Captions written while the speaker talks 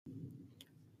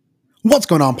What's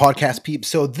going on, podcast peeps?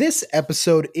 So this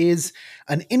episode is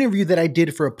an interview that I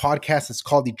did for a podcast that's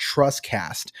called the Trust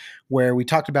Cast, where we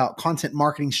talked about content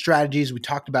marketing strategies. We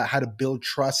talked about how to build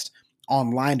trust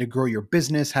online to grow your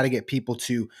business, how to get people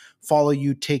to follow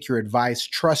you, take your advice,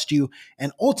 trust you,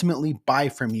 and ultimately buy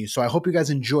from you. So I hope you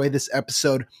guys enjoy this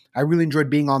episode. I really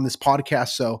enjoyed being on this podcast,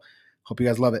 so hope you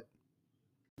guys love it.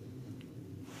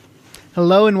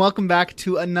 Hello and welcome back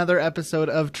to another episode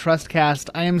of Trustcast.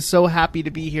 I am so happy to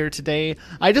be here today.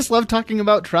 I just love talking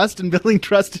about trust and building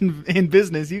trust in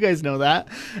business. You guys know that.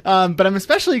 But I'm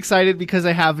especially excited because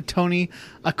I have Tony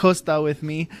Acosta with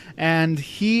me, and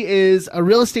he is a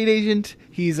real estate agent.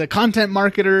 He's a content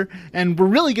marketer, and we're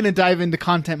really going to dive into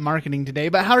content marketing today.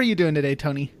 But how are you doing today,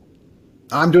 Tony?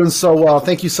 I'm doing so well.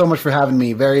 Thank you so much for having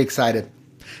me. Very excited.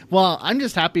 Well, I'm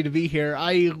just happy to be here.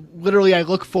 I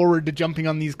look forward to jumping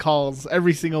on these calls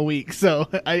every single week. So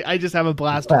I just have a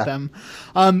blast with them.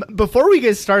 Before we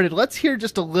get started, let's hear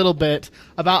just a little bit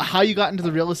about how you got into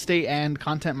the real estate and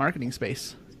content marketing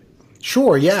space.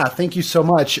 Sure. Yeah. Thank you so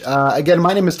much. Again,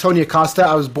 my name is Tony Acosta.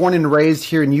 I was born and raised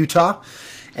here in Utah,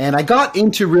 and I got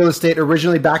into real estate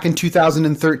originally back in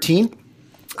 2013.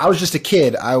 I was just a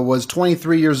kid. I was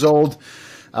 23 years old,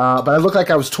 but I looked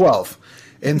like I was 12.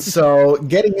 And so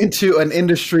getting into an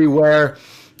industry where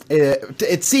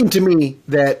it seemed to me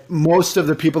that most of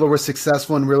the people that were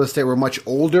successful in real estate were much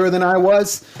older than I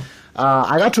was,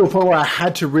 I got to a point where I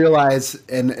had to realize,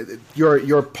 and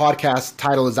your podcast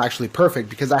title is actually perfect,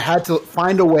 because I had to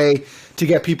find a way to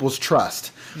get people's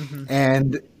trust. Mm-hmm.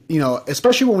 And, you know,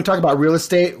 especially when we talk about real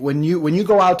estate, when you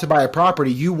go out to buy a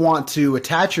property, you want to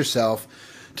attach yourself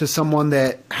to someone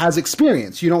that has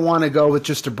experience. You don't want to go with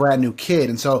just a brand new kid.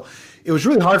 And so it was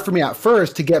really hard for me at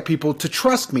first to get people to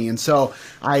trust me. And so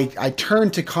I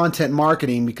turned to content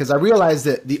marketing because I realized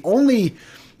that the only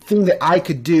thing that I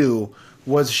could do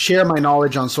was share my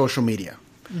knowledge on social media.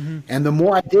 Mm-hmm. And the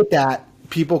more I did that,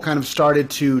 people kind of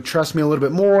started to trust me a little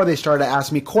bit more. They started to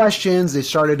ask me questions. They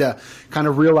started to kind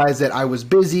of realize that I was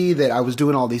busy, that I was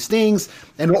doing all these things.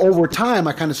 And over time,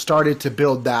 I kind of started to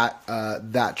build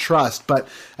that trust. But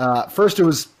first, it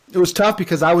was tough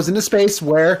because I was in a space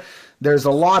where there's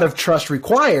a lot of trust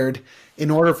required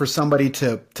in order for somebody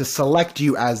to select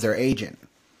you as their agent.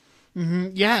 Mm-hmm.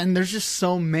 Yeah, and there's just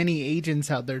so many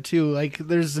agents out there too. Like,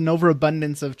 there's an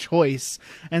overabundance of choice,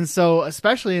 and so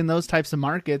especially in those types of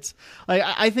markets, like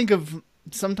I think of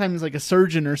sometimes like a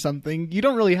surgeon or something. You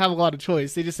don't really have a lot of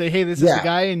choice. They just say, "Hey, this is the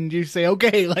guy," and you say,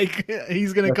 "Okay," like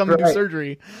he's gonna come do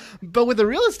surgery. But with a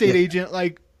real estate agent,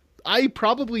 like, I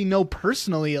probably know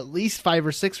personally at least 5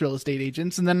 or 6 real estate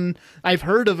agents, and then I've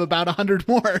heard of about 100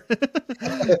 more.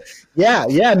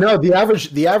 No,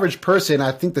 the average person,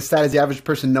 I think the stat is the average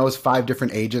person knows 5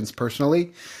 different agents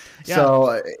personally. Yeah.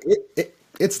 So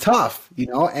it's tough, you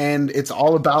know, and it's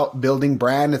all about building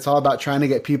brand. It's all about trying to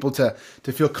get people to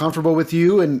feel comfortable with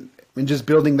you and just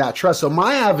building that trust. So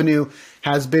my avenue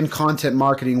has been content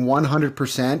marketing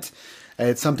 100%.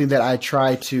 It's something that I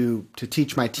try to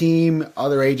teach my team,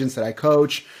 other agents that I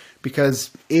coach,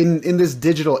 because in this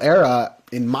digital era,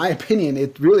 in my opinion,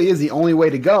 it really is the only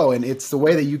way to go. And it's the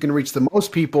way that you can reach the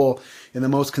most people in the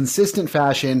most consistent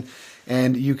fashion.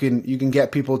 And you can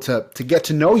get people to get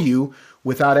to know you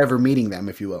without ever meeting them,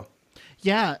 if you will.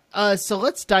 Yeah. So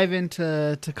let's dive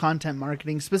into content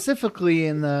marketing, specifically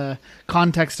in the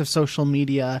context of social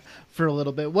media for a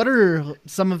little bit. What are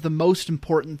some of the most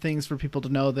important things for people to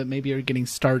know that maybe are getting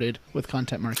started with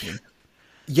content marketing?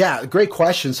 Yeah, great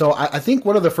question. So I think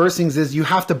one of the first things is you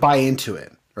have to buy into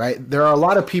it, right? There are a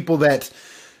lot of people that,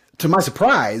 to my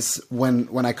surprise,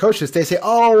 when I coach this, they say,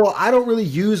 "Oh, well, I don't really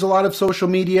use a lot of social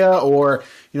media," or,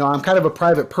 you know, "I'm kind of a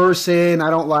private person.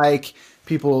 I don't like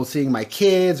people seeing my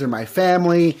kids or my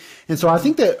family." And so I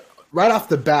think that right off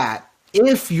the bat,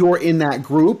 if you're in that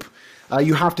group,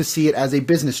 you have to see it as a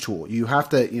business tool. You have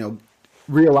to, you know,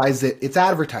 realize that it's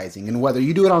advertising, and whether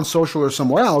you do it on social or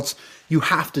somewhere else, you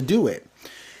have to do it.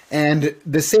 And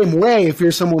the same way, if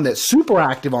you're someone that's super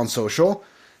active on social,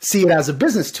 see it as a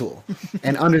business tool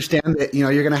and understand that, you know,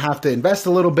 you're going to have to invest a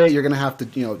little bit. You're going to have to,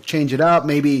 you know, change it up,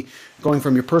 maybe going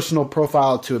from your personal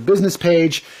profile to a business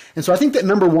page. And so I think that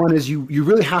number one is you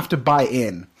really have to buy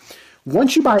in.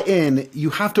 Once you buy in, you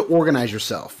have to organize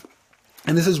yourself.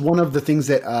 And this is one of the things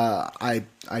that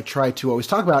I try to always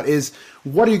talk about is,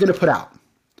 what are you going to put out?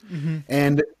 Mm-hmm.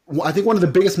 And I think one of the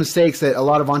biggest mistakes that a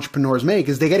lot of entrepreneurs make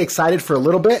is they get excited for a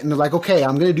little bit and they're like, "Okay,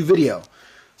 I'm going to do video."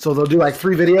 So they'll do like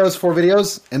 3 videos, 4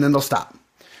 videos, and then they'll stop.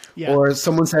 Yeah. Or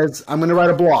someone says, "I'm going to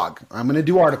write a blog, or I'm going to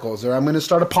do articles, or I'm going to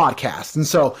start a podcast." And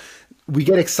so we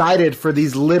get excited for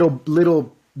these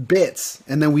little bits,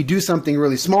 and then we do something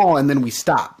really small, and then we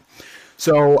stop.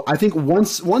 So I think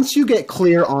once you get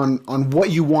clear on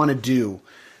what you want to do,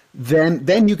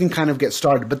 then you can kind of get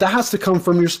started. But that has to come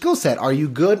from your skill set. Are you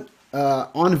good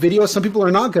on video? Some people are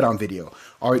not good on video.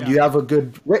 Do you have a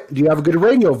good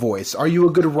radio voice? Are you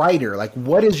a good writer? Like,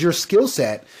 what is your skill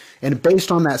set? And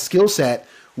based on that skill set,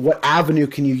 what avenue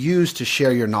can you use to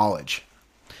share your knowledge?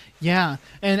 Yeah.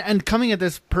 And coming at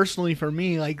this personally for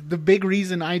me, like the big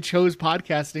reason I chose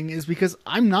podcasting is because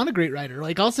I'm not a great writer.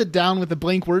 Like I'll sit down with a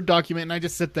blank Word document and I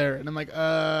just sit there and I'm like,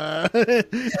 I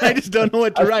just don't know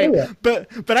what to write. But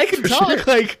I can talk. Sure.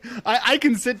 Like I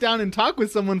can sit down and talk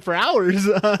with someone for hours.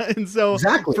 And so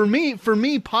exactly. for me,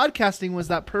 podcasting was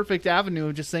that perfect avenue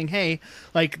of just saying, hey,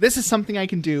 like this is something I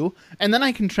can do. And then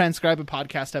I can transcribe a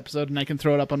podcast episode and I can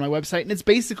throw it up on my website. And it's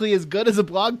basically as good as a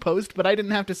blog post, but I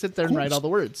didn't have to sit there and write all the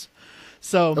words.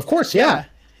 So of course, yeah.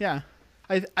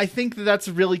 I think that's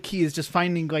really key is just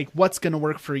finding like what's going to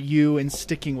work for you and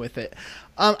sticking with it.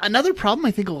 Another problem I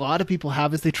think a lot of people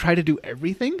have is they try to do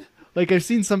everything. Like I've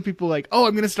seen some people like, oh,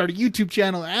 I'm going to start a YouTube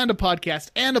channel and a podcast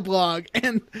and a blog,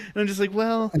 and I'm just like,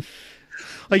 well,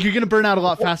 like you're going to burn out a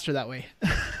lot faster that way.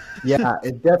 Yeah,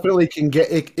 it definitely can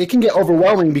get it can get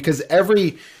overwhelming because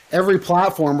every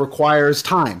platform requires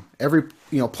time. Every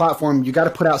platform, you got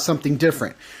to put out something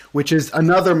different, which is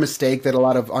another mistake that a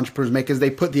lot of entrepreneurs make is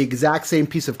they put the exact same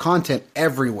piece of content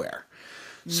everywhere.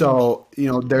 So,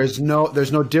 there's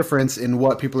no difference in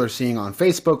what people are seeing on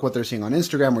Facebook, what they're seeing on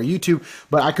Instagram or YouTube.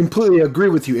 But I completely agree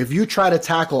with you. If you try to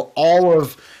tackle all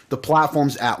of the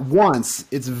platforms at once,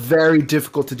 it's very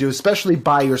difficult to do, especially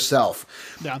by yourself.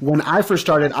 Yeah. When I first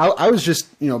started, I was just,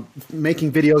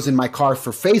 making videos in my car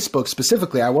for Facebook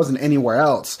specifically. I wasn't anywhere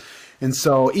else. And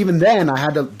so even then I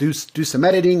had to do some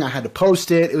editing. I had to post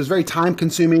it. It was very time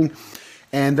consuming.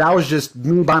 And that was just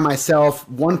me by myself,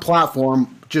 one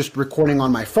platform, just recording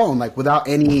on my phone, like without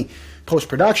any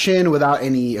post-production, without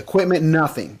any equipment,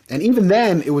 nothing. And even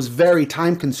then it was very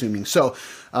time consuming. So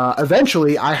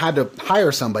eventually I had to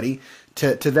hire somebody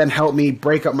to then help me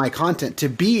break up my content to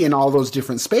be in all those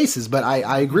different spaces. But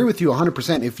I agree with you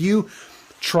 100%. If you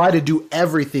try to do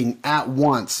everything at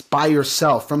once by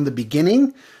yourself from the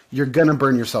beginning, you're going to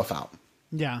burn yourself out.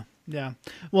 Yeah. Yeah.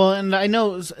 Well, and I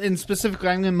know, and specifically,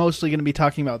 I'm mostly going to be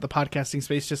talking about the podcasting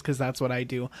space just because that's what I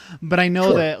do. But I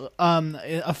know that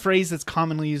a phrase that's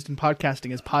commonly used in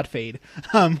podcasting is pod fade,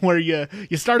 where you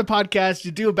start a podcast,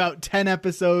 you do about 10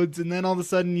 episodes, and then all of a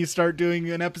sudden you start doing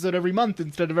an episode every month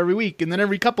instead of every week, and then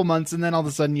every couple months, and then all of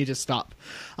a sudden you just stop.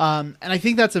 And I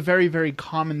think that's a very, very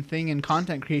common thing in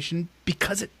content creation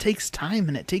because it takes time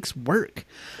and it takes work,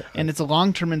 and it's a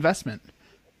long-term investment.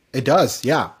 It does,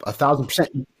 yeah,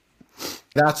 1,000%.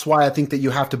 That's why I think that you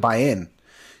have to buy in,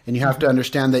 and you have to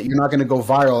understand that you're not going to go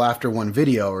viral after one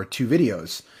video or two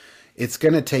videos. It's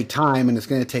going to take time and it's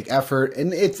going to take effort,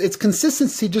 and it's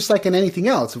consistency, just like in anything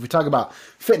else. If we talk about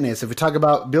fitness, if we talk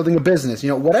about building a business,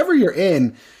 whatever you're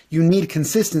in, you need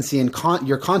consistency, and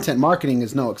your content marketing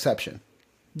is no exception.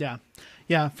 Yeah.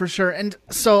 Yeah, for sure. And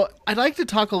so I'd like to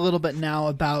talk a little bit now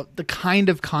about the kind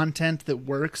of content that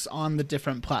works on the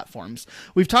different platforms.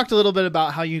 We've talked a little bit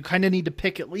about how you kind of need to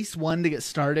pick at least one to get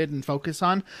started and focus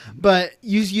on, but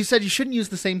you said you shouldn't use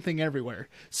the same thing everywhere.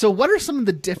 So what are some of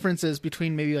the differences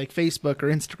between maybe like Facebook or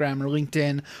Instagram or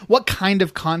LinkedIn? What kind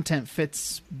of content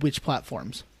fits which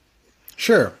platforms?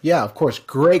 Sure. Yeah, of course.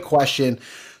 Great question.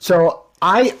 So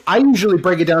I usually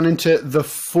break it down into the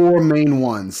four main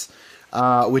ones.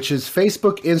 Which is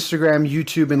Facebook, Instagram,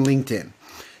 YouTube, and LinkedIn.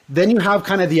 Then you have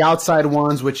kind of the outside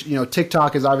ones, which,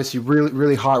 TikTok is obviously really,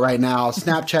 really hot right now.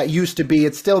 Snapchat used to be,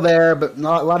 it's still there, but a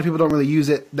lot of people don't really use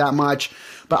it that much.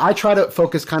 But I try to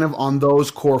focus kind of on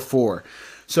those core four.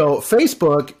 So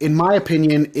Facebook, in my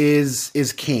opinion, is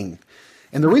king.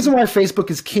 And the reason why Facebook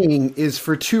is king is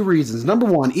for two reasons. Number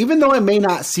one, even though it may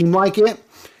not seem like it,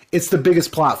 it's the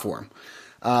biggest platform.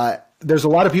 There's a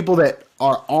lot of people that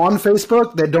are on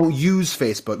Facebook that don't use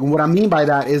Facebook. And what I mean by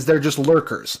that is they're just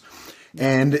lurkers.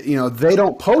 And, they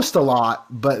don't post a lot,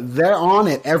 but they're on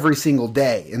it every single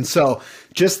day. And so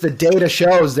just the data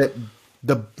shows that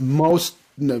the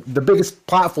biggest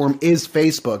platform is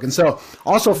Facebook. And so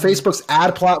also Facebook's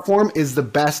ad platform is the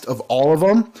best of all of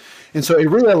them. And so it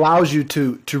really allows you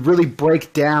to really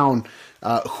break down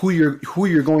who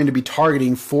you're going to be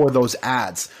targeting for those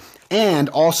ads. And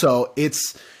also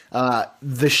it's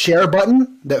the share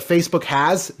button that Facebook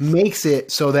has makes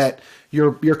it so that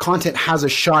your content has a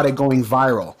shot at going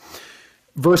viral.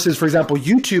 Versus, for example,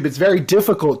 YouTube, it's very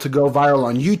difficult to go viral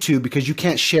on YouTube because you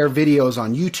can't share videos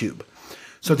on YouTube.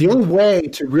 So the only way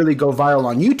to really go viral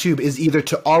on YouTube is either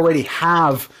to already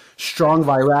have strong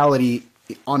virality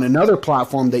on another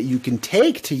platform that you can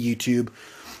take to YouTube,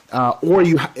 or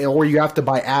you have to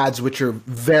buy ads, which are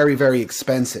very, very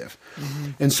expensive.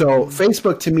 And so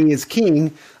Facebook to me is king.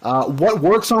 What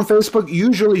works on Facebook?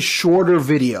 Usually shorter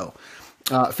video.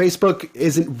 Facebook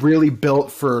isn't really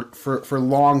built for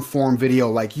long form video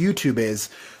like YouTube is.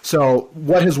 So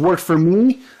what has worked for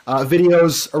me,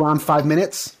 videos around 5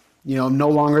 minutes, no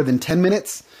longer than 10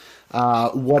 minutes.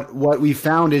 What we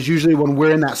found is usually when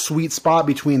we're in that sweet spot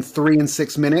between 3 and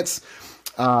 6 minutes,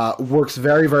 works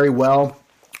very, very well.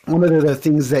 One of the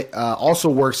things that also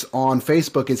works on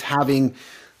Facebook is having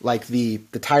like the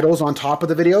titles on top of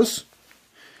the videos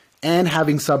and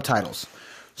having subtitles.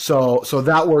 So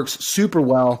that works super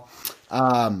well.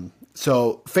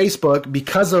 So Facebook,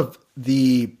 because of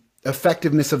the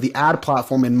effectiveness of the ad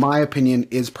platform, in my opinion,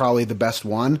 is probably the best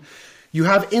one. You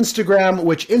have Instagram,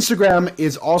 which Instagram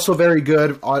is also very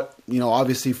good,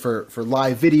 obviously for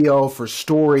live video, for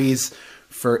stories,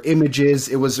 for images.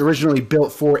 It was originally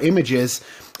built for images.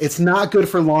 It's not good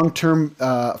for long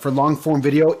form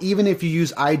video, even if you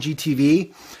use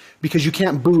IGTV, because you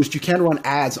can't boost, you can't run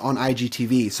ads on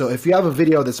IGTV. So if you have a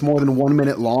video that's more than 1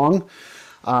 minute long,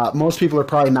 most people are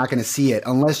probably not going to see it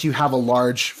unless you have a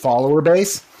large follower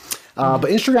base. But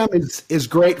Instagram is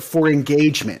great for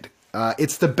engagement.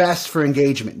 It's the best for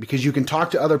engagement because you can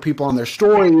talk to other people on their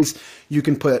stories. You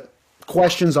can put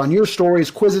questions on your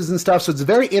stories, quizzes and stuff. So it's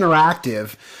very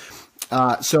interactive.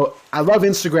 So I love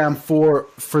Instagram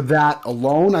for that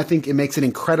alone. I think it makes it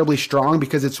incredibly strong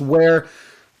because it's where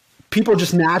people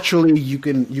just naturally, you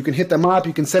can hit them up,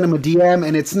 you can send them a DM,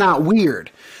 and it's not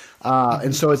weird.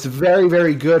 And so it's very,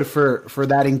 very good for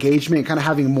that engagement, kind of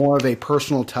having more of a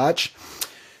personal touch.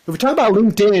 If we talk about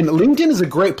LinkedIn, LinkedIn is a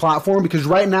great platform because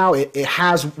right now it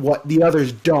has what the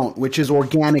others don't, which is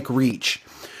organic reach.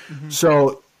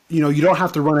 So, you don't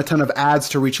have to run a ton of ads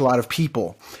to reach a lot of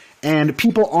people. And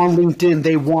people on LinkedIn,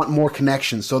 they want more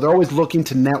connections. So they're always looking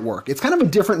to network. It's kind of a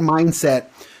different mindset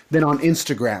than on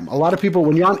Instagram. A lot of people,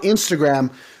 when you're on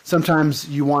Instagram, sometimes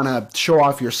you want to show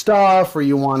off your stuff, or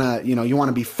you want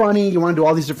to be funny. You want to do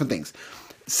all these different things,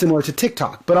 similar to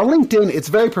TikTok. But on LinkedIn, it's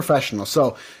very professional.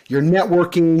 So you're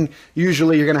networking.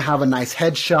 Usually you're going to have a nice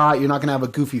headshot. You're not going to have a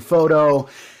goofy photo.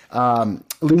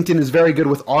 LinkedIn is very good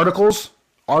with articles.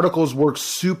 Articles work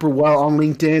super well on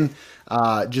LinkedIn,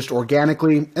 just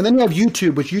organically. And then you have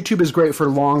YouTube, which YouTube is great for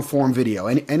long form video.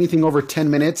 Anything over 10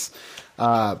 minutes,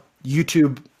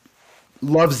 YouTube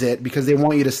loves it because they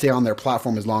want you to stay on their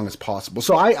platform as long as possible.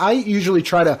 So I usually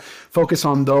try to focus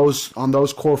on those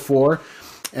core four,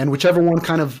 and whichever one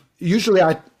usually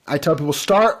I tell people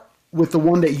start with the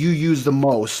one that you use the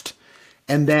most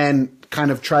and then kind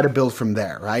of try to build from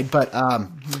there, right? But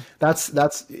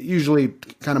that's usually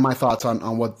kind of my thoughts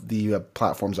on what the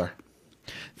platforms are.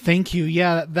 Thank you.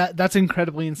 Yeah, that's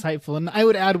incredibly insightful. And I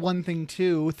would add one thing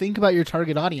too. Think about your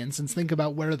target audience and think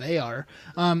about where they are.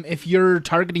 If you're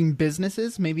targeting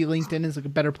businesses, maybe LinkedIn is a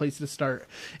better place to start.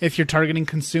 If you're targeting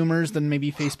consumers, then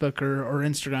maybe Facebook or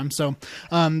Instagram. So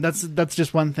that's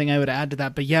just one thing I would add to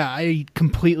that. But yeah, I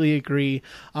completely agree.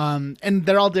 And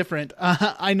they're all different.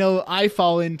 I know I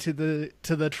fall into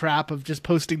the trap of just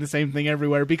posting the same thing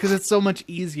everywhere because it's so much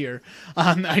easier.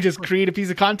 I just create a piece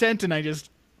of content and I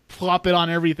just plop it on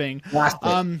everything.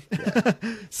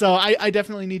 So I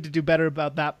definitely need to do better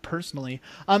about that personally.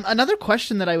 Another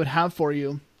question that I would have for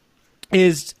you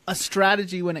is a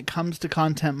strategy when it comes to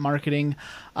content marketing.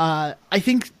 I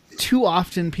think too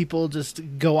often people just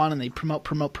go on and they promote.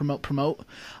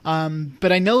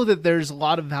 But I know that there's a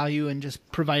lot of value in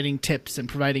just providing tips and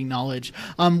providing knowledge.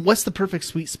 What's the perfect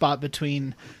sweet spot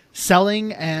between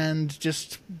selling and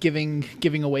just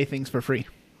giving away things for free?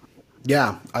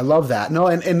 Yeah, I love that. No,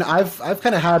 and I've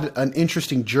kind of had an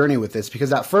interesting journey with this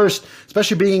because at first,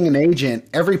 especially being an agent,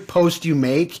 every post you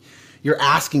make, you're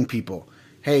asking people,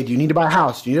 hey, do you need to buy a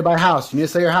house? Do you need to buy a house? Do you need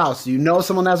to sell your house? Do you know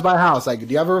someone that's buy a house? Like, do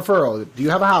you have a referral? Do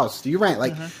you have a house? Do you rent?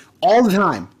 Like all the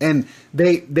time. And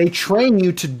they train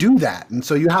you to do that. And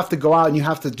so you have to go out and you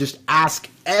have to just ask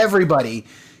everybody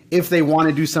if they want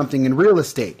to do something in real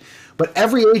estate. But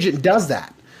every agent does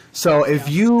that. So if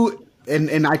you,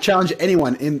 and I challenge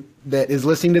anyone that is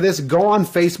listening to this, go on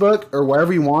Facebook or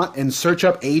wherever you want and search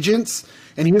up agents.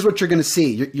 And here's what you're going to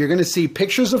see. You're going to see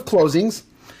pictures of closings.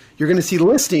 You're going to see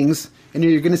listings, and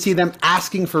you're going to see them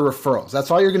asking for referrals.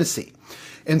 That's all you're going to see.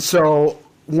 And so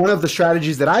one of the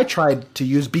strategies that I tried to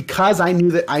use, because I knew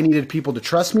that I needed people to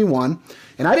trust me,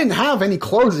 and I didn't have any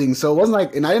closings, so it wasn't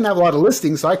like, and I didn't have a lot of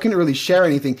listings, so I couldn't really share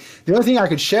anything. The only thing I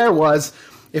could share was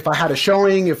if I had a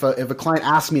showing, if a client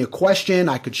asked me a question,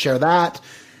 I could share that.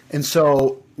 And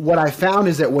so what I found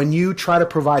is that when you try to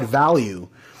provide value,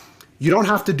 you don't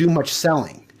have to do much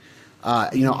selling.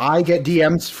 I get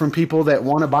DMs from people that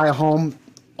want to buy a home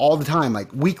all the time, like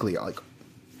weekly, like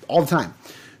all the time,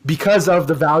 because of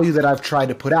the value that I've tried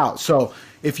to put out. So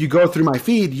if you go through my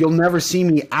feed, you'll never see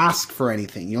me ask for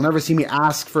anything. You'll never see me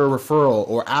ask for a referral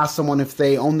or ask someone if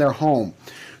they own their home.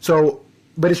 So,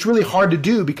 but it's really hard to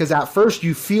do because at first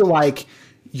you feel like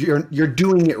you're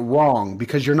doing it wrong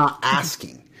because you're not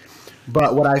asking.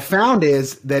 But what I found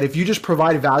is that if you just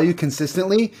provide value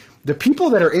consistently, the people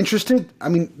that are interested, I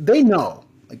mean, they know.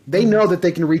 Like, they know that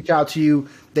they can reach out to you.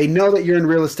 They know that you're in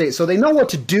real estate. So they know what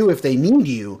to do if they need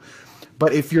you.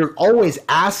 But if you're always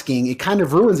asking, it kind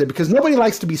of ruins it because nobody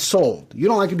likes to be sold. You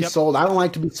don't like to be sold. I don't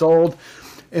like to be sold.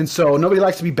 And so nobody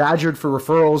likes to be badgered for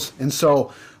referrals. And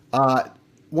so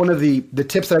one of the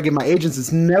tips that I give my agents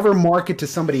is never market to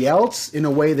somebody else in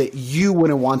a way that you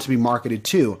wouldn't want to be marketed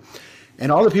to.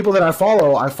 And all the people that I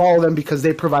follow them because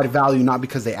they provide value, not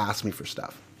because they ask me for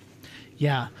stuff.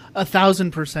 Yeah,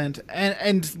 1,000%.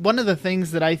 And one of the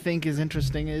things that I think is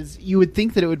interesting is you would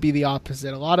think that it would be the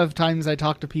opposite. A lot of times I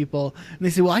talk to people and they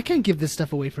say, well, I can't give this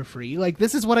stuff away for free. Like,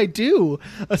 this is what I do,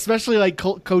 especially like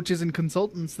coaches and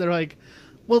consultants. They're like,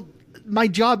 well, my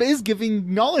job is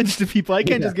giving knowledge to people. I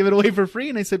can't just give it away for free.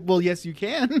 And I said, well, yes, you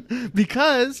can,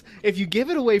 because if you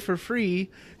give it away for free,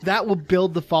 that will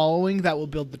build the following, that will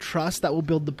build the trust, that will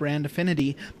build the brand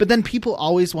affinity. But then people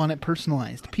always want it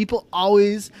personalized. People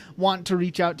always want to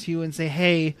reach out to you and say,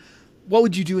 hey, what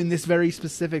would you do in this very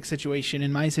specific situation,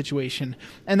 in my situation?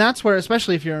 And that's where,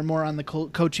 especially if you're more on the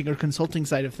coaching or consulting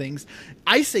side of things,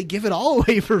 I say give it all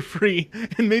away for free.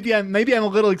 And maybe I'm a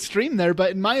little extreme there,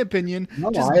 but in my opinion,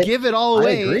 give it all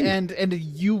away, and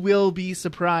you will be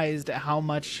surprised at how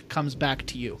much comes back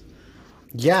to you.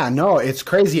 Yeah, no, it's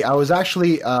crazy. I was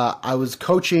actually I was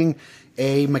coaching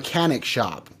a mechanic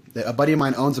shop. A buddy of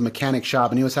mine owns a mechanic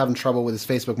shop, and he was having trouble with his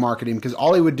Facebook marketing because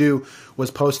all he would do was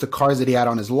post the cars that he had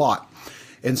on his lot.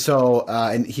 And so,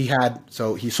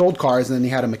 he sold cars, and then he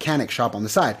had a mechanic shop on the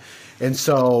side. And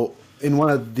so in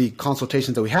one of the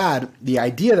consultations that we had, the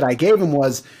idea that I gave him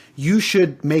was you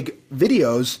should make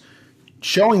videos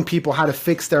showing people how to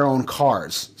fix their own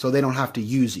cars so they don't have to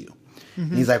use you. Mm-hmm.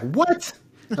 And he's like, what?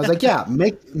 I was like, yeah,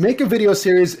 make a video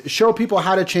series, show people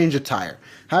how to change a tire,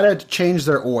 how to change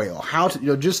their oil, how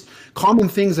to, just common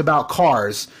things about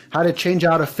cars, how to change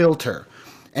out a filter.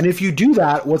 And if you do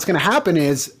that, what's going to happen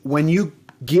is when you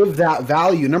give that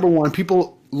value, number one,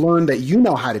 people learn that you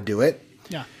know how to do it.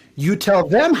 Yeah. You tell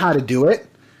them how to do it,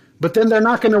 but then they're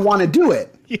not going to want to do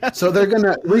it. Yeah. So they're going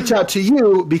to reach out to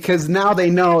you because now they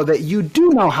know that you do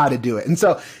know how to do it. And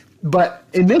so, but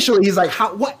initially he's like,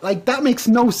 what? Like, that makes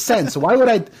no sense. Why would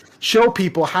I show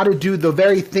people how to do the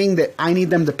very thing that I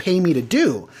need them to pay me to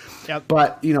do? Yep.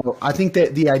 But, I think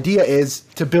that the idea is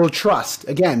to build trust,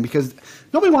 again, because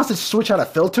nobody wants to switch out a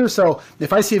filter. So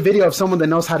if I see a video of someone that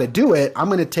knows how to do it, I'm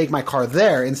going to take my car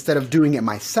there instead of doing it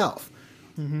myself.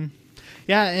 Mm-hmm.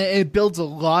 Yeah, it builds a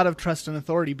lot of trust and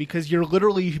authority because you're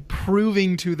literally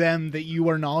proving to them that you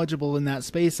are knowledgeable in that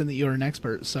space and that you're an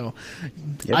expert. So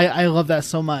yep. I love that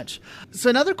so much. So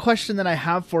another question that I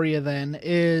have for you then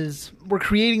is, we're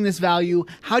creating this value.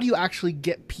 How do you actually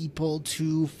get people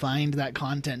to find that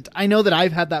content? I know that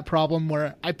I've had that problem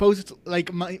where I post like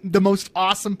the most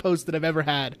awesome post that I've ever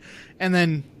had, and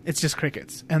then it's just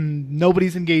crickets and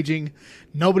nobody's engaging,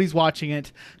 nobody's watching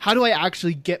it. How do I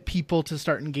actually get people to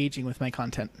start engaging with my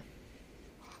content?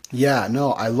 Yeah,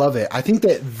 no, I love it. I think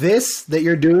that this that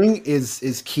you're doing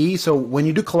is key. So when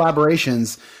you do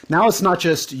collaborations, now it's not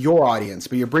just your audience,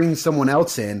 but you're bringing someone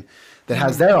else in that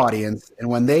has their audience, and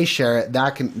when they share it,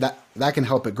 that can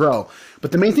help it grow.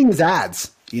 But the main thing is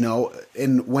ads,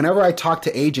 and whenever I talk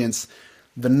to agents,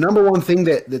 the number one thing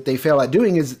that they fail at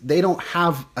doing is they don't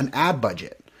have an ad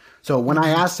budget. So when I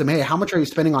ask them, hey, how much are you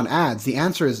spending on ads? The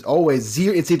answer is always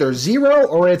zero. It's either zero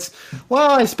or it's,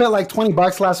 well, I spent like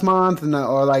 $20 last month,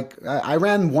 or like I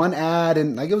ran one ad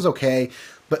and like it was okay.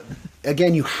 But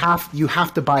again, you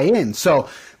have to buy in. So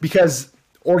because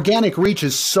organic reach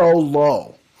is so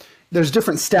low, there's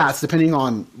different stats depending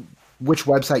on which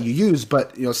website you use.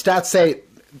 But stats say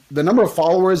the number of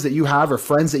followers that you have or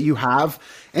friends that you have,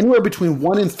 anywhere between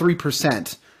 1% and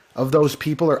 3% of those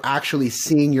people are actually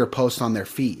seeing your post on their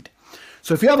feed.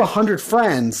 So if you have 100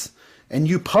 friends and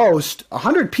you post,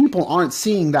 100 people aren't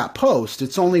seeing that post.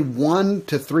 It's only 1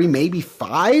 to 3, maybe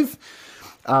 5.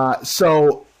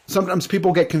 So sometimes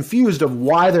people get confused of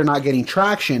why they're not getting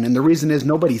traction. And the reason is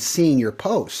nobody's seeing your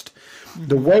post. Mm-hmm.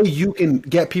 The way you can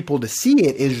get people to see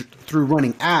it is through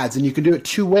running ads. And you can do it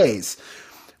two ways.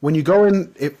 When you go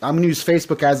in, I'm going to use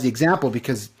Facebook as the example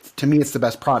because to me, it's the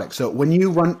best product. So when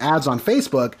you run ads on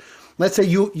Facebook, let's say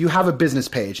you have a business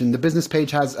page and the business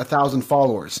page has 1,000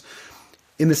 followers.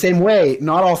 In the same way,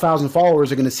 not all 1,000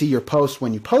 followers are going to see your post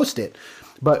when you post it.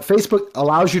 but Facebook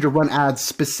allows you to run ads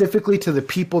specifically to the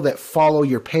people that follow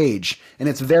your page, and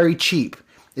it's very cheap.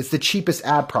 It's the cheapest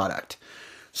ad product.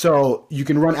 So you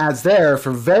can run ads there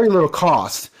for very little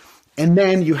cost, and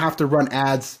then you have to run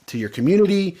ads to your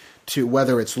community, to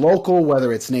whether it's local,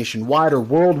 whether it's nationwide or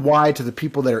worldwide, to the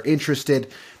people that are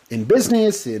interested in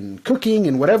business, in cooking,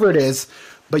 and whatever it is.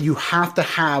 But you have to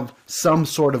have some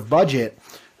sort of budget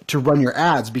to run your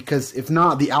ads, because if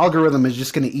not, the algorithm is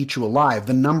just going to eat you alive.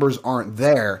 The numbers aren't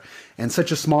there, and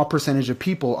such a small percentage of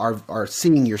people are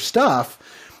seeing your stuff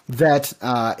that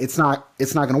it's not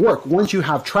going to work. Once you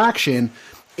have traction,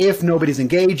 if nobody's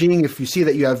engaging, if you see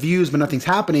that you have views but nothing's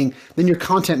happening, then your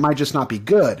content might just not be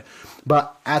good.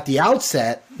 But at the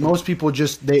outset, most people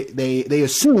just they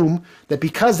assume that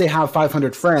because they have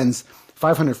 500 friends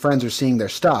are seeing their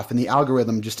stuff, and the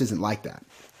algorithm just isn't like that.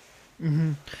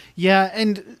 Mm-hmm. Yeah,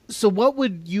 and so what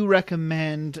would you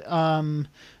recommend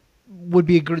would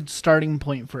be a good starting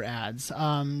point for ads?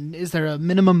 Is there a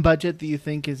minimum budget that you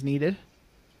think is needed?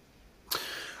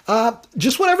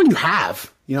 Just whatever you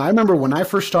have. I remember when I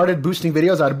first started boosting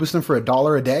videos, I would boost them for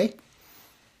 $1 a day.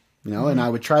 And I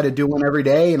would try to do one every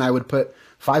day, and I would put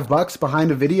 $5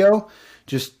 behind a video,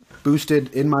 just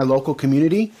boosted in my local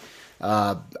community.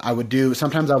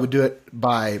 Sometimes I would do it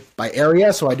by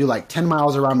area. So I do like 10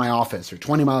 miles around my office or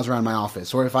 20 miles around my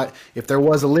office. Or if there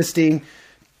was a listing,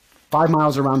 5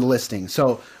 miles around the listing.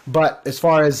 But as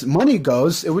far as money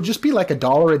goes, it would just be like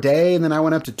 $1 a day. And then I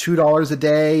went up to $2 a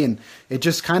day, and it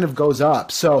just kind of goes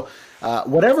up. So,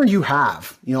 whatever you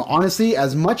have, honestly,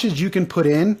 as much as you can put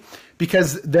in,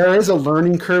 because there is a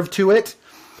learning curve to it.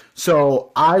 So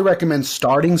I recommend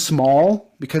starting small,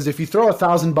 because if you throw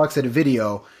 $1,000 at a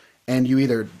video, and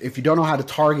if you don't know how to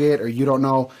target, or you don't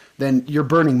know, then you're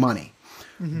burning money.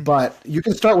 Mm-hmm. But you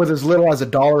can start with as little as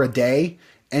 $1 a day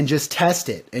and just test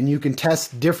it. And you can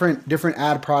test different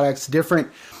ad products, different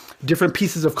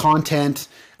pieces of content.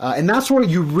 And that's where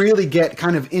you really get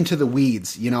kind of into the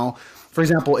weeds. For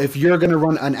example, if you're going to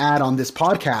run an ad on this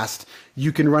podcast,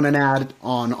 you can run an ad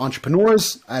on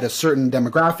entrepreneurs at a certain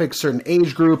demographic, certain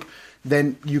age group.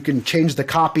 Then you can change the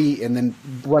copy and then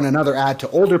run another ad to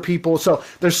older people. So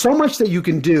there's so much that you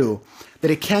can do that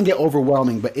it can get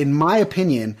overwhelming. But in my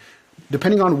opinion,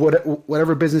 depending on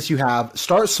whatever business you have,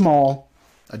 start small,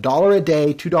 $1 a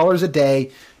day, $2 a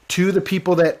day, to the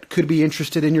people that could be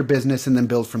interested in your business, and then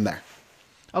build from there.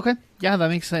 Okay. Yeah, that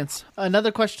makes sense. Another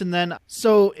question then.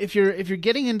 So if you're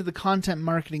getting into the content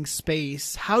marketing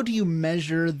space, how do you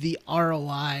measure the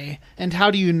ROI, and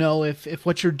how do you know if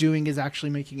what you're doing is actually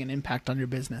making an impact on your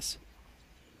business?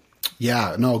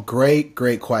 Yeah, no, great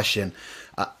question.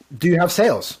 Do you have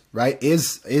sales, right?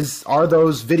 Are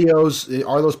those videos,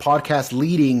 are those podcasts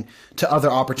leading to other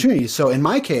opportunities? So in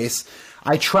my case,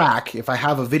 I track, if I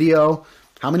have a video,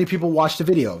 how many people watched the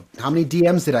video? How many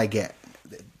DMs did I get?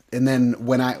 And then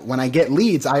when I get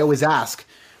leads, I always ask,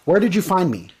 where did you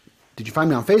find me? Did you find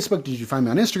me on Facebook? Did you find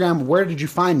me on Instagram? Where did you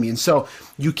find me? And so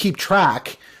you keep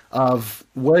track of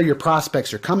where your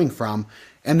prospects are coming from,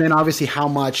 and then obviously how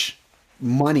much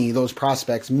money those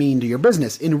prospects mean to your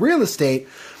business. In real estate,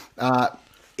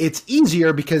 it's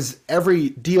easier because every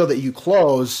deal that you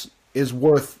close is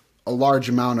worth a large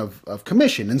amount of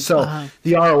commission. And so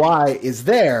the ROI is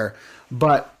there,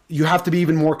 but you have to be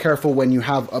even more careful when you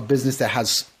have a business that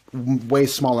has way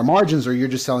smaller margins, or you're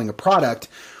just selling a product,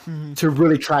 to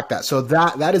really track that. So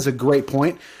that is a great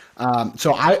point.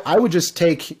 So I would just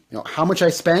take how much I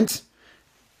spent.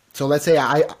 So let's say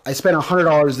I spent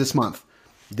 $100 this month.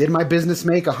 Did my business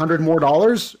make $100 more?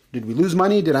 Did we lose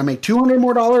money? Did I make $200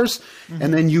 more?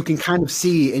 And then you can kind of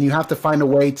see, and you have to find a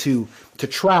way to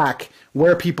track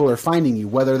where people are finding you,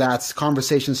 whether that's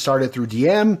conversations started through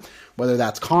DM, whether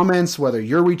that's comments, whether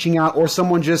you're reaching out, or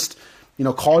someone just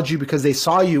called you because they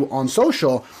saw you on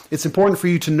social. It's important for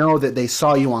you to know that they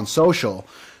saw you on social,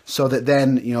 so that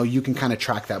then you can kind of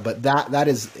track that. But that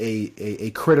is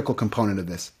a critical component of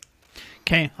this.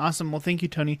 Okay, awesome. Well, thank you,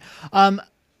 Tony.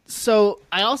 So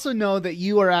I also know that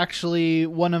you are actually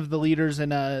one of the leaders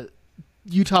in a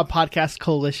Utah Podcast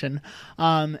Coalition.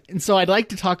 And so I'd like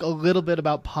to talk a little bit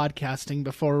about podcasting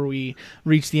before we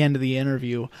reach the end of the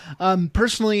interview.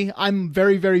 Personally, I'm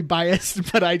very, very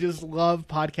biased, but I just love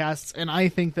podcasts, and I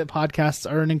think that podcasts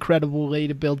are an incredible way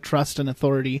to build trust and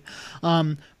authority.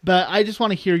 But I just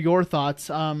want to hear your thoughts.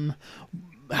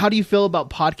 How do you feel about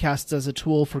podcasts as a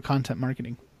tool for content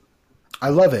marketing? I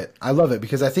love it.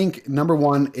 Because I think, number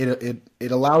one,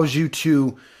 it allows you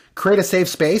to create a safe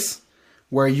space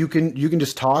where you can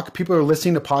just talk. People are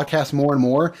listening to podcasts more and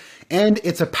more, and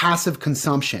it's a passive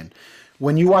consumption.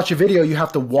 When you watch a video, you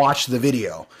have to watch the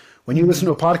video. When you listen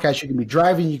to a podcast, you can be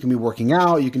driving, you can be working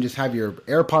out, you can just have your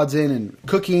AirPods in and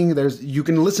cooking. You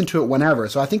can listen to it whenever.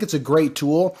 So I think it's a great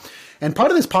tool. And part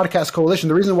of this podcast coalition,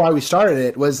 the reason why we started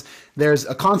it was there's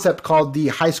a concept called the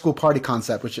high school party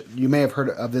concept, which you may have heard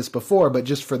of this before, but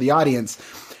just for the audience.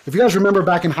 If you guys remember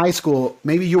back in high school,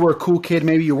 maybe you were a cool kid,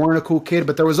 maybe you weren't a cool kid,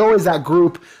 but there was always that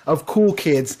group of cool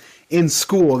kids in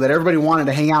school that everybody wanted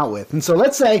to hang out with. And so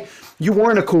let's say you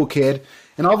weren't a cool kid,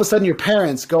 and all of a sudden your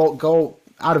parents go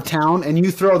out of town and you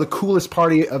throw the coolest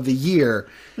party of the year,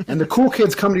 and the cool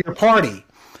kids come to your party.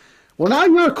 Well, now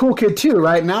you're a cool kid too,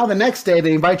 right? Now the next day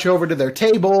they invite you over to their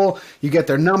table, you get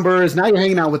their numbers, now you're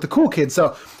hanging out with the cool kids. So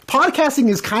podcasting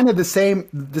is kind of the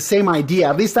same idea.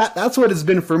 At least that's what it's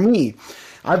been for me.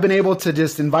 I've been able to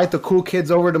just invite the cool kids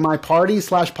over to my party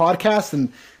 /podcast,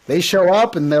 and they show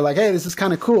up and they're like, hey, this is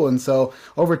kind of cool. And so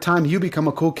over time you become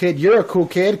a cool kid. You're a cool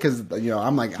kid because,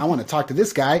 I'm like, I want to talk to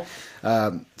this guy.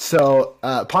 So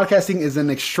podcasting is an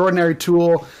extraordinary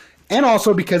tool. And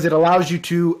also because it allows you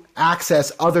to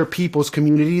access other people's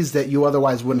communities that you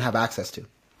otherwise wouldn't have access to.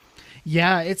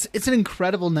 Yeah, it's an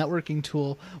incredible networking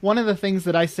tool. One of the things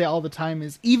that I say all the time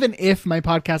is even if my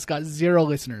podcast got 0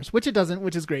 listeners, which it doesn't,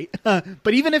 which is great,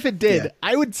 but even if it did,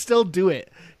 I would still do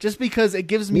it just because it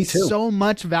gives me so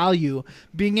much value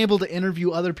being able to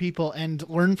interview other people and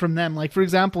learn from them. Like, for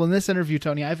example, in this interview,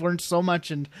 Tony, I've learned so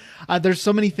much, and there's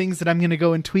so many things that I'm going to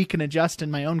go and tweak and adjust in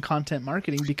my own content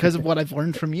marketing because of what I've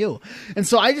learned from you. And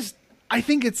so I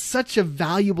think it's such a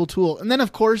valuable tool. And then,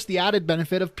 of course, the added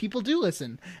benefit of people do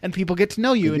listen and people get to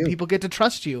know you and people get to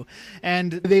trust you.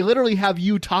 And they literally have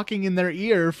you talking in their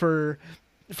ear for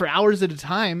hours at a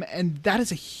time. And that is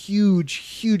a huge,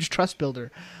 huge trust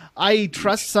builder. I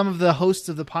trust some of the hosts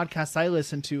of the podcasts I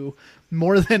listen to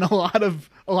more than a lot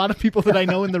of people that I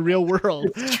know in the real world.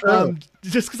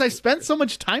 Just because I spent so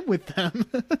much time with them.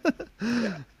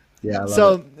 I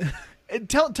love it.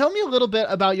 Tell me a little bit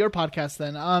about your podcast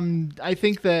then. I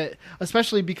think that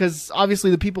especially because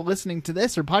obviously the people listening to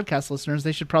this are podcast listeners,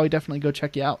 they should probably definitely go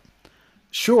check you out.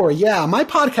 Sure. Yeah. My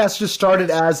podcast just started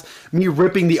as me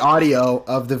ripping the audio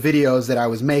of the videos that I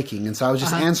was making. And so I was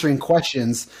just answering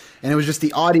questions, and it was just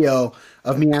the audio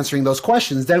of me answering those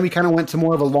questions. Then we kind of went to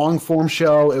more of a long form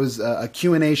show. It was a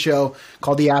Q&A show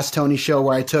called the Ask Tony Show,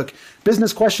 where I took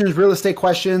business questions, real estate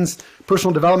questions,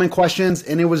 personal development questions,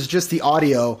 and it was just the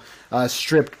audio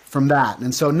stripped from that.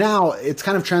 And so now it's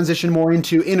kind of transitioned more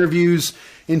into interviews,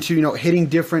 into hitting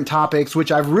different topics,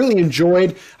 which I've really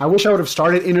enjoyed. I wish I would have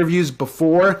started interviews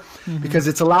before because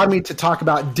it's allowed me to talk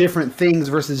about different things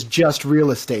versus just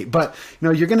real estate. But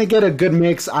you're going to get a good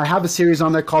mix. I have a series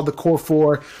on there called The Core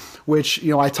Four, which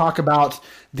I talk about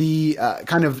the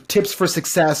kind of tips for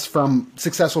success from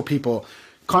successful people: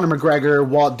 Conor McGregor,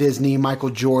 Walt Disney, Michael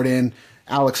Jordan,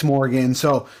 Alex Morgan.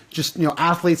 So just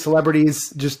athletes,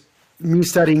 celebrities, just me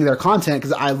studying their content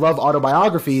because I love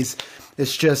autobiographies.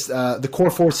 It's just the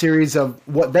Core Four series of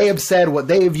what they have said, what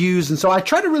they have used. And so I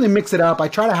try to really mix it up. I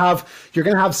try to you're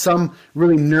going to have some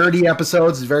really nerdy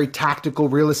episodes, very tactical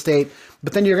real estate,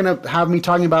 but then you're going to have me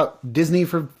talking about Disney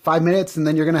for 5 minutes, and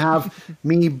then you're going to have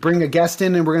me bring a guest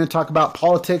in and we're going to talk about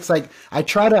politics. Like, I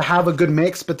try to have a good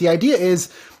mix, but the idea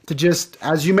is to just,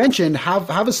 as you mentioned,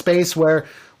 have a space where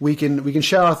we can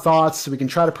share our thoughts, we can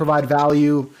try to provide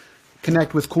value,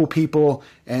 connect with cool people,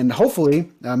 and hopefully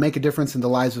make a difference in the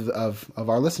lives of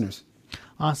our listeners.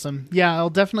 Awesome. Yeah, I'll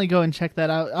definitely go and check that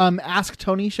out. Ask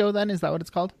Tony Show then, is that what it's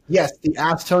called? Yes, the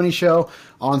Ask Tony Show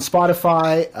on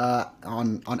Spotify,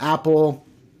 on Apple,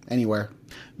 anywhere.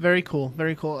 Very cool.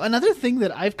 Very cool. Another thing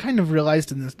that I've kind of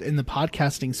realized in the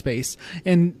podcasting space,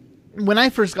 and when I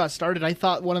first got started, I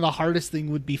thought one of the hardest thing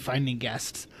would be finding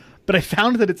guests. But I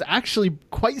found that it's actually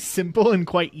quite simple and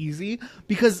quite easy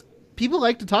because people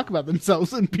like to talk about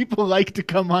themselves and people like to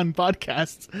come on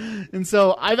podcasts. And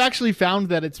so I've actually found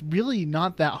that it's really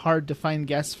not that hard to find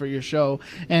guests for your show,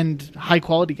 and high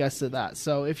quality guests at that.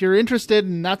 So if you're interested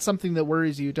and that's something that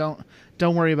worries you, don't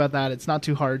worry about that. It's not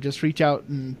too hard. Just reach out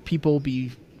and people will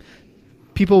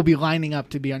be lining up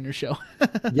to be on your show.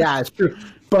 Yeah, it's true.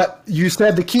 But you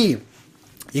said the key.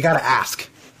 You got to ask,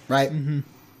 right? Mm-hmm.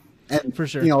 And for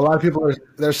sure, a lot of people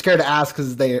they're scared to ask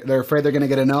because they're afraid they're going to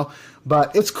get a no.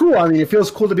 But it's cool. I mean, it feels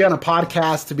cool to be on a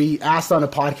podcast, to be asked on a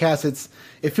podcast.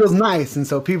 It feels nice, and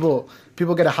so people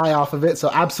get a high off of it. So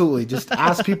absolutely, just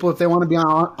ask people if they want to be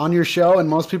on your show, and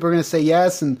most people are going to say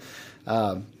yes, and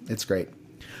it's great.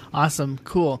 Awesome.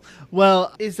 Cool.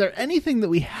 Well, is there anything that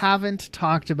we haven't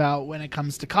talked about when it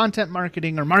comes to content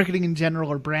marketing or marketing in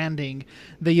general or branding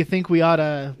that you think we ought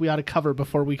to cover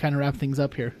before we kind of wrap things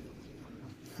up here?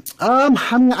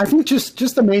 I think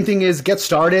just the main thing is get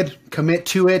started, commit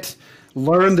to it.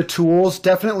 learn the tools.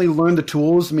 Definitely learn the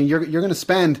tools. I mean, you're going to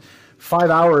spend 5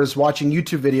 hours watching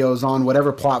YouTube videos on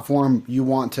whatever platform you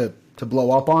want to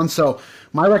blow up on. So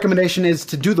my recommendation is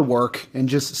to do the work and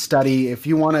just study. If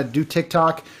you want to do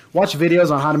TikTok, watch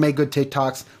videos on how to make good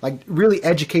TikToks. Like, really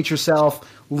educate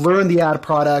yourself, learn the ad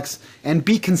products, and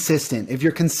be consistent. If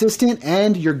you're consistent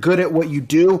and you're good at what you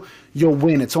do, you'll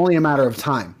win. It's only a matter of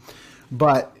time.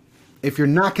 But if you're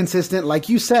not consistent, like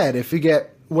you said, if you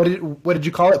get, what did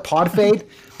you call it? Pod fade?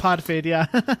 Pod fade, yeah.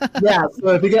 Yeah.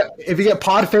 So if you get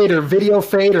pod fade or video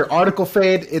fade or article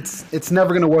fade, it's never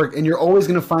going to work, and you're always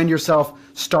going to find yourself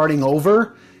starting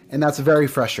over, and that's very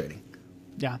frustrating.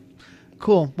 Yeah.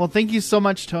 Cool. Well, thank you so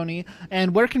much, Tony.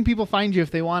 And where can people find you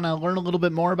if they want to learn a little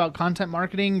bit more about content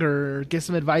marketing or get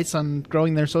some advice on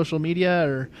growing their social media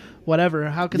or whatever?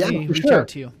 How can they reach out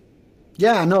to you?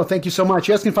 Yeah, no, thank you so much.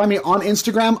 You guys can find me on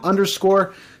Instagram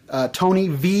 _ Tony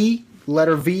V,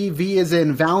 letter V. V is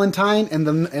in Valentine and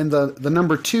the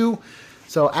number 2.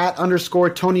 So at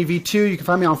 _ Tony V2. You can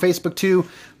find me on Facebook too.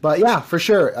 But yeah, for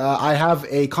sure. I have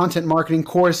a content marketing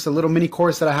course, a little mini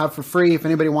course that I have for free. If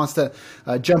anybody wants to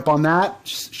jump on that,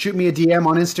 just shoot me a DM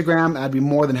on Instagram. I'd be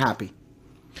more than happy.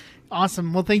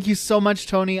 Awesome. Well, thank you so much,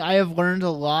 Tony. I have learned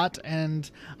a lot, and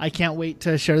I can't wait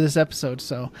to share this episode.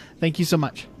 So thank you so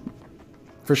much.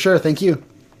 For sure. Thank you.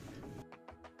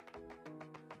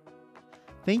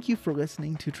 Thank you for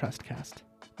listening to Trustcast.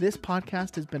 This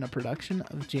podcast has been a production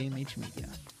of JMH Media.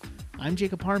 I'm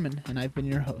Jacob Harmon, and I've been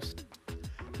your host.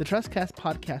 The Trustcast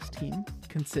podcast team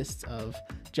consists of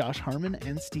Josh Harmon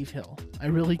and Steve Hill. I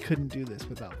really couldn't do this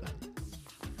without them.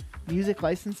 Music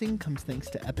licensing comes thanks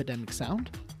to Epidemic Sound.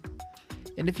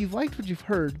 And if you've liked what you've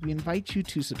heard, we invite you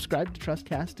to subscribe to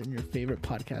Trustcast in your favorite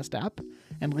podcast app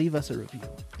and leave us a review.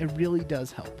 It really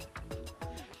does help.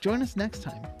 Join us next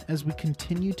time as we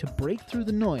continue to break through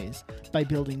the noise by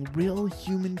building real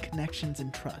human connections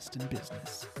and trust in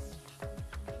business.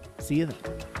 See you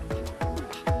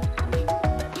then.